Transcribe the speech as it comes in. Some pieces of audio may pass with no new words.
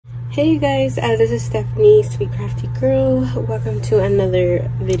Hey you guys, this is Stephanie, Sweet Crafty Girl. Welcome to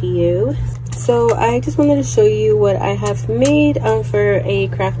another video. So I just wanted to show you what I have made for a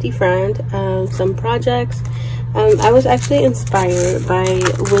crafty friend, some projects. I was actually inspired by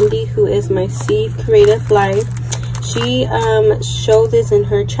Wendy, who is my Seed Creative Life. She showed this in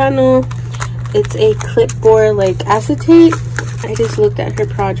her channel. It's a clipboard like acetate. I just looked at her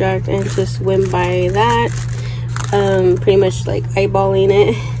project and just went by that, pretty much like eyeballing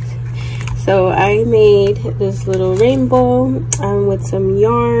it. So I made this little rainbow with some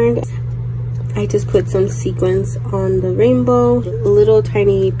yarn. I just put some sequins on the rainbow, little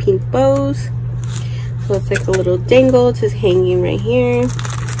tiny pink bows. So it's like a little dangle just hanging right here.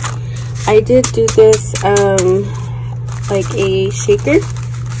 I did do this like a shaker.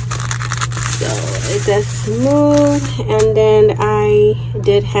 So it's just smooth, and then I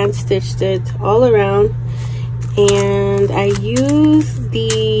did hand stitched it all around, and I used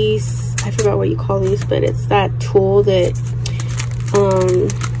these, I forgot what you call these, but it's that tool that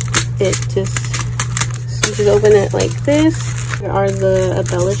it just, you just open it like this. Here are the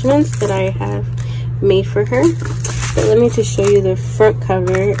embellishments that I have made for her. But let me just show you the front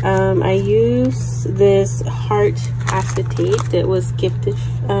cover. I use this heart acetate that was gifted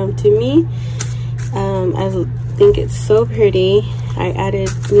to me. I think it's so pretty. I added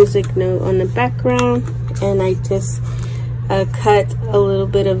music note on the background, and I just cut a little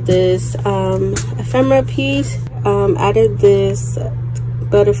bit of this ephemera piece. Added this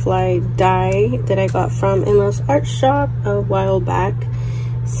butterfly die that I got from Endless Art Shop a while back.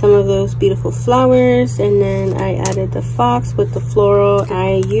 Some of those beautiful flowers, and then I added the fox with the floral.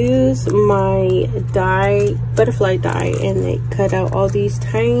 I used my die, butterfly die, and I cut out all these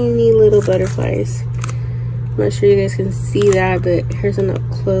tiny little butterflies. I'm not sure you guys can see that, but here's an up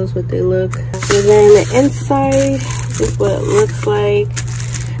close what they look. So then the inside is what it looks like.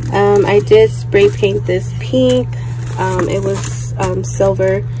 I did spray paint this pink. It was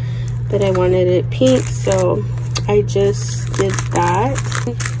silver, but I wanted it pink, so I just did that.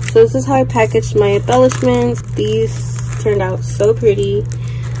 So this is how I packaged my embellishments. These turned out so pretty.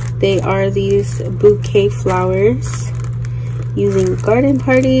 They are these bouquet flowers using Garden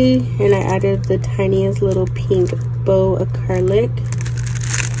Party, and I added the tiniest little pink bow acrylic.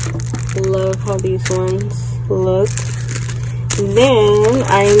 Love how these ones look. Then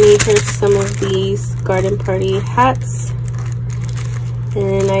I made her some of these Garden Party hats,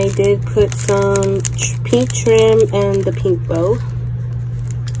 and I did put some pink trim and the pink bow,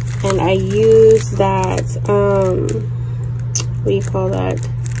 and I used that what do you call that,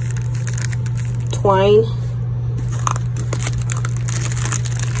 twine.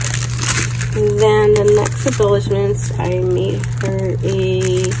 And then the next embellishments, I made her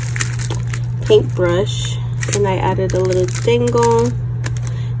a paintbrush, and I added a little dangle,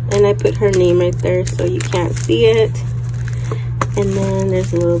 and I put her name right there so you can't see it. And then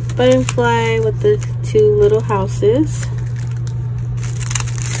there's a little butterfly with the two little houses.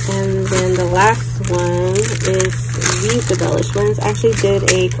 And then the last one is these embellishments. I actually did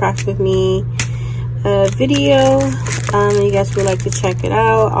a craft with me video. You guys would like to check it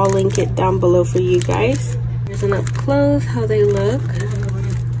out, I'll link it down below for you guys. Here's an up close how they look,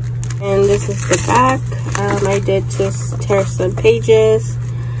 and this is the back. I did just tear some pages.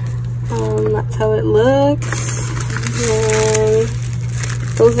 That's how it looks. And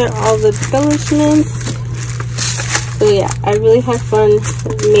those are all the embellishments. So yeah, I really had fun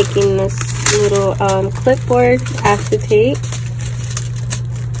making this little clipboard acetate.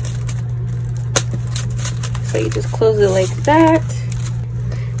 So you just close it like that.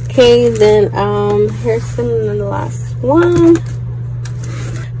 Okay, then here's some of the last one.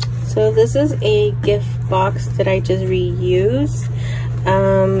 So this is a gift box that I just reused.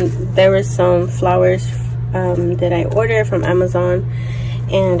 There were some flowers that I ordered from Amazon,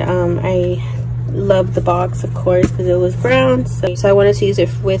 and I loved the box, of course, because it was brown. So I wanted to use it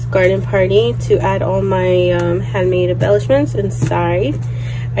with Garden Party to add all my handmade embellishments inside.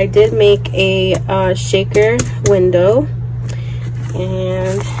 I did make a shaker window,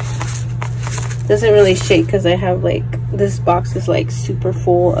 and it doesn't really shake because I have like, this box is like super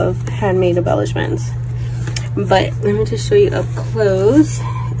full of handmade embellishments. But let me just show you up close.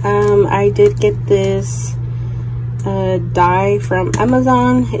 I did get this die from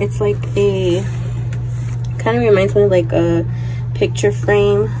Amazon. It's like a, kind of reminds me of like a picture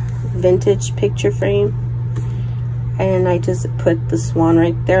frame, vintage picture frame. And I just put the swan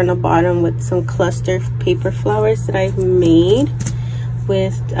right there on the bottom with some cluster paper flowers that I've made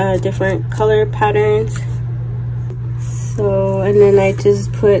with different color patterns. So, and then I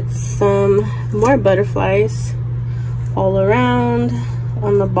just put some more butterflies all around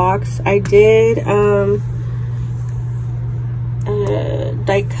on the box. I did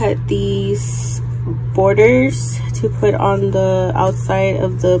die cut these borders to put on the outside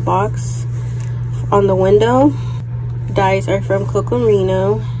of the box on the window. Dies are from Coco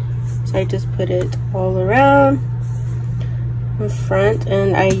Merino, so I just put it all around in front,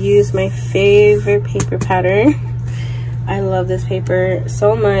 and I use my favorite paper pattern. I love this paper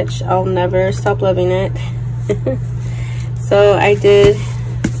so much, I'll never stop loving it. So I did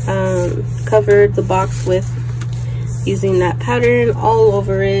cover the box with using that pattern all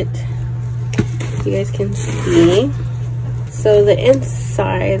over it. You guys can see. So the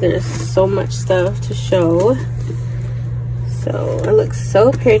inside, there's so much stuff to show. So it looks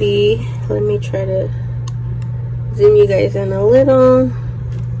so pretty. Let me try to zoom you guys in a little.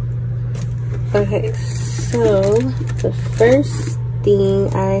 Okay, so the first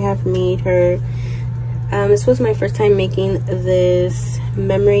thing I have made her, this was my first time making this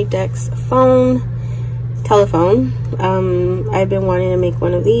Memory Dex telephone. I've been wanting to make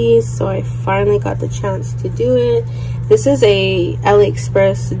one of these, so I finally got the chance to do it. This is a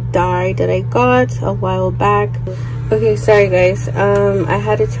AliExpress die that I got a while back. Okay, sorry guys, I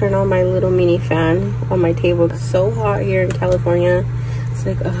had to turn on my little mini fan on my table. It's so hot here in California. It's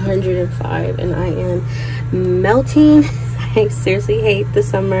like 105 and I am melting. I seriously hate the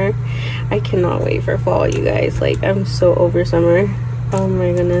summer. I cannot wait for fall, you guys. Like, I'm so over summer. Oh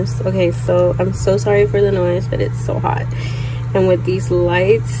my goodness. Okay, so I'm so sorry for the noise, but it's so hot. And with these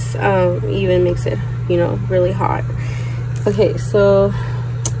lights, even makes it, you know, really hot. Okay, so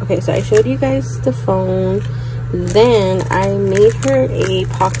I showed you guys the phone. Then I made her a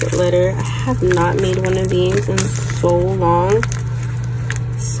pocket letter. I have not made one of these in so long.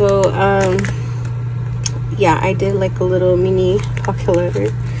 So, yeah, I did like a little mini pocket letter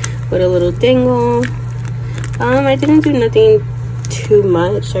with a little dangle. I didn't do nothing too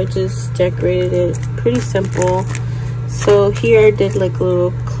much. I just decorated it pretty simple. So here I did like a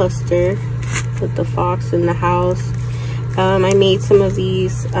little cluster with the fox in the house. I made some of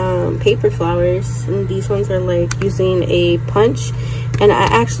these paper flowers, and these ones are like using a punch. And I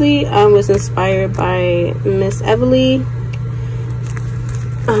actually was inspired by Miss Everly.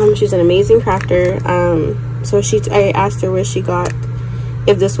 She's an amazing crafter. So I asked her where she got,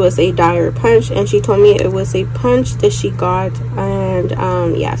 if this was a die or punch, and she told me it was a punch that she got. And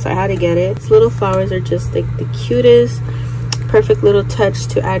yeah, so I had to get it. These little flowers are just like the cutest, perfect little touch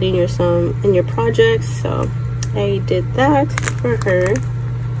to add in your projects. So I did that for her.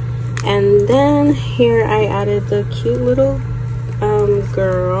 And then here I added the cute little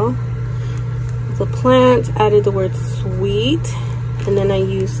girl, the plant, added the word sweet. And then I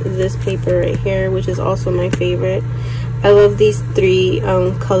used this paper right here, which is also my favorite. I love these three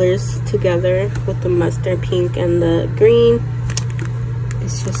colors together with the mustard pink and the green.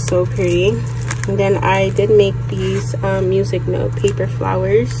 It's just so pretty. And then I did make these music note paper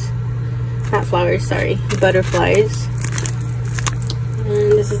flowers. Not flowers, sorry, butterflies.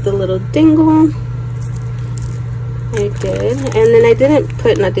 And this is the little dingle I did. And then I didn't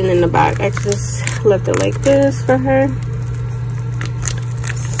put nothing in the back. I just left it like this for her.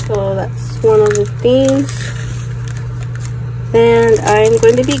 So that's one of the things. And I'm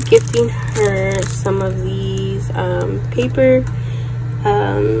going to be gifting her some of these paper,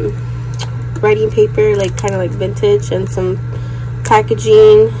 writing paper, like kind of like vintage, and some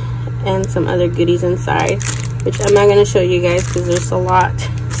packaging and some other goodies inside, which I'm not going to show you guys because there's a lot.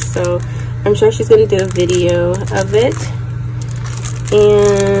 So I'm sure she's going to do a video of it.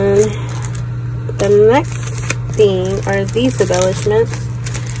 And the next thing are these embellishments.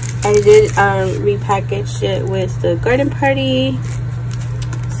 I did repackage it with the garden party,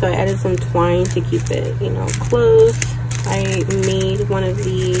 so I added some twine to keep it, you know, closed. I made one of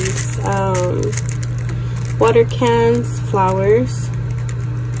these water cans, flowers,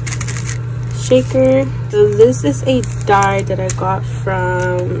 shaker. So this is a die that I got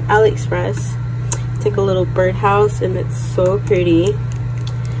from AliExpress. It's like a little birdhouse, and it's so pretty.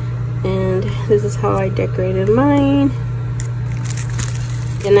 And this is how I decorated mine.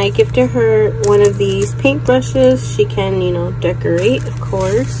 And I gifted her one of these paint brushes. She can, you know, decorate, of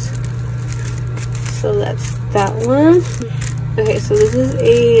course. So that's that one. Okay, so this is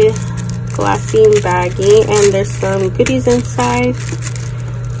a glassine baggie, and there's some goodies inside.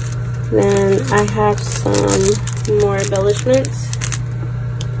 Then I have some more embellishments.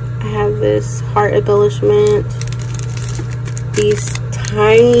 I have this heart embellishment, these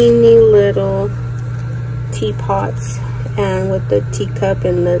tiny little teapots, and with the teacup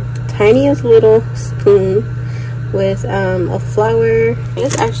and the tiniest little spoon with a flower.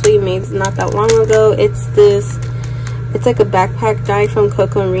 It's actually made not that long ago. It's this it's like a backpack die from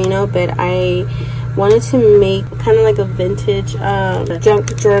Coco Reno, but I wanted to make kind of like a vintage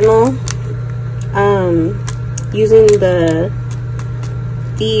junk journal using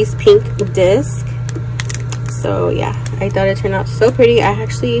these pink discs. So yeah, I thought it turned out so pretty. I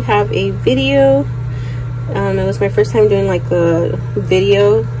actually have a video. It was my first time doing like a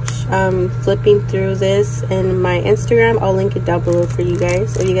video flipping through this in my Instagram. I'll link it down below for you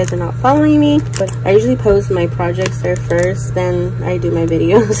guys if you guys are not following me. But I usually post my projects there first, then I do my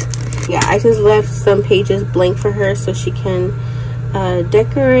videos. Yeah, I just left some pages blank for her so she can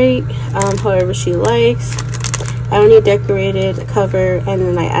decorate however she likes. I only decorated the cover, and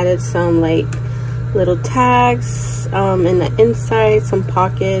then I added some like little tags in the inside, some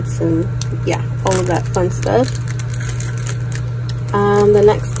pockets, and yeah, all of that fun stuff. The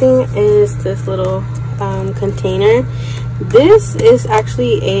next thing is this little container. This is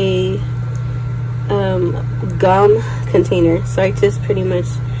actually a gum container, so I just pretty much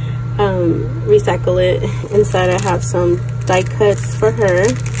recycle it. Inside I have some die cuts for her,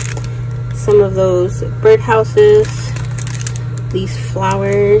 some of those birdhouses, these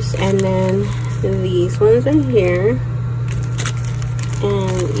flowers, and then these ones in here.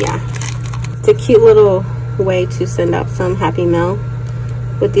 And yeah, it's a cute little way to send out some happy mail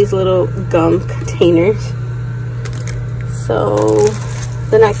with these little gum containers. So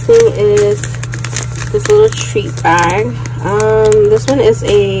the next thing is this little treat bag. This one is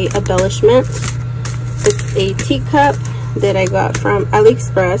a embellishment. It's a teacup that I got from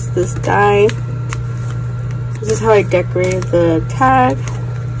AliExpress. This die. This is how I decorated the tag.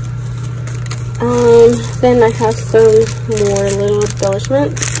 Then I have some more little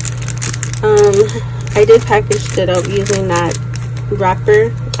embellishments. I did package it up using that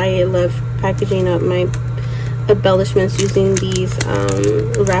wrapper. I love packaging up my embellishments using these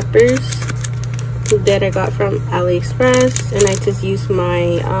wrappers that I got from AliExpress, and I just use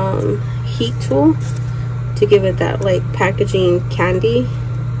my heat tool to give it that like packaging candy.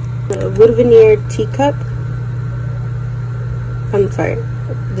 A wood veneer teacup. I'm sorry,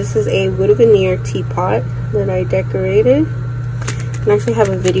 this is a wood veneer teapot that I decorated. I actually have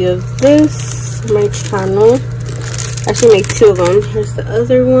a video of this on my channel. I actually made two of them. Here's the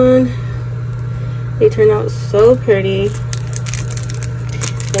other one. They turn out so pretty.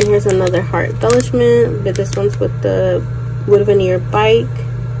 Then here's another heart embellishment, but this one's with the wood veneer bike.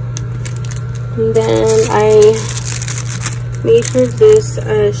 And then I made her this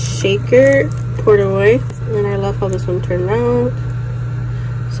shaker corduroy, and I love how this one turned out.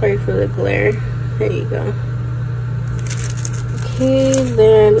 Sorry for the glare. There you go. Okay,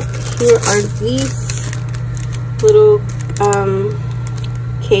 then here are these little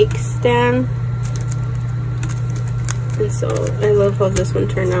cake stand. And so I love how this one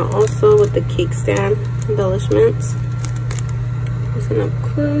turned out also with the cake stand embellishments. Listen up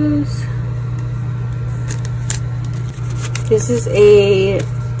close. This is a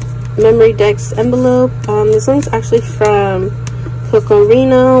memory decks envelope. This one's actually from Coco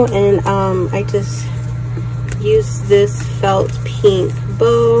Reno, and I just used this felt pink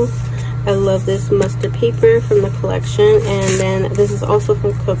bow. I love this mustard paper from the collection, and then this is also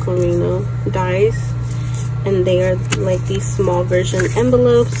from Coco Reno dies, and they are like these small version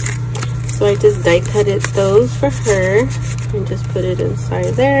envelopes. So I just die cutted those for her and just put it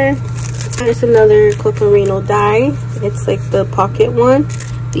inside there. There's another Coco Reno die. It's like the pocket one.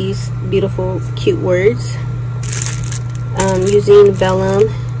 These beautiful cute words using vellum.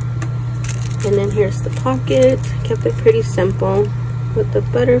 And then here's the pocket. Kept it pretty simple with the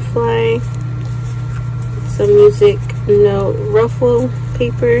butterfly, some music note ruffle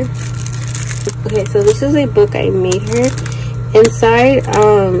paper. Okay, so this is a book I made her. Inside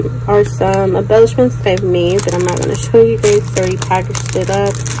are some embellishments that I've made that I'm not going to show you guys. I already packaged it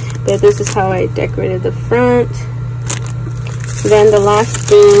up, but this is how I decorated the front. Then the last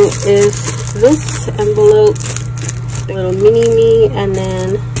thing is this envelope, a little mini me, and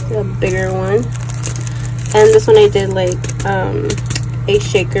then a bigger one. And this one I did like a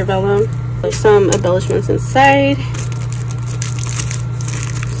shaker vellum. There's some embellishments inside.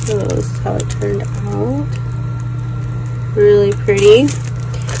 So this is how it turned out. Really pretty.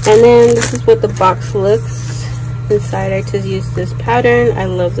 And then this is what the box looks inside. I just used this pattern. I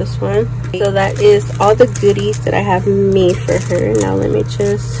love this one. So that is all the goodies that I have made for her. Now let me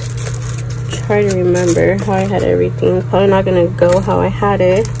just try to remember how I had everything. It's probably not gonna go how I had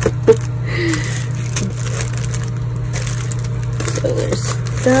it. So there's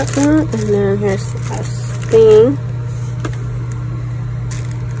that one, and then here's the last thing.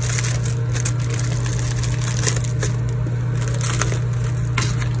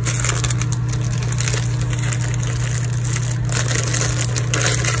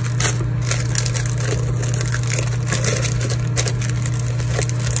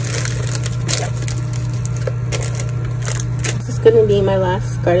 gonna be my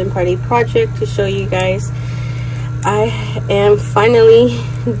last garden party project to show you guys. I am finally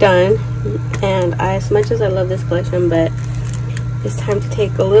done, and as much as I love this collection, but it's time to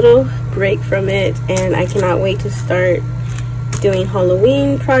take a little break from it, and I cannot wait to start doing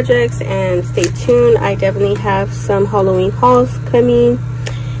Halloween projects. And stay tuned, I definitely have some Halloween hauls coming.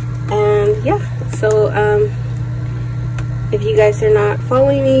 And yeah, so if you guys are not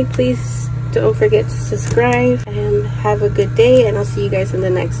following me, please don't forget to subscribe, and have a good day, and I'll see you guys in the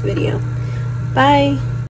next video. Bye.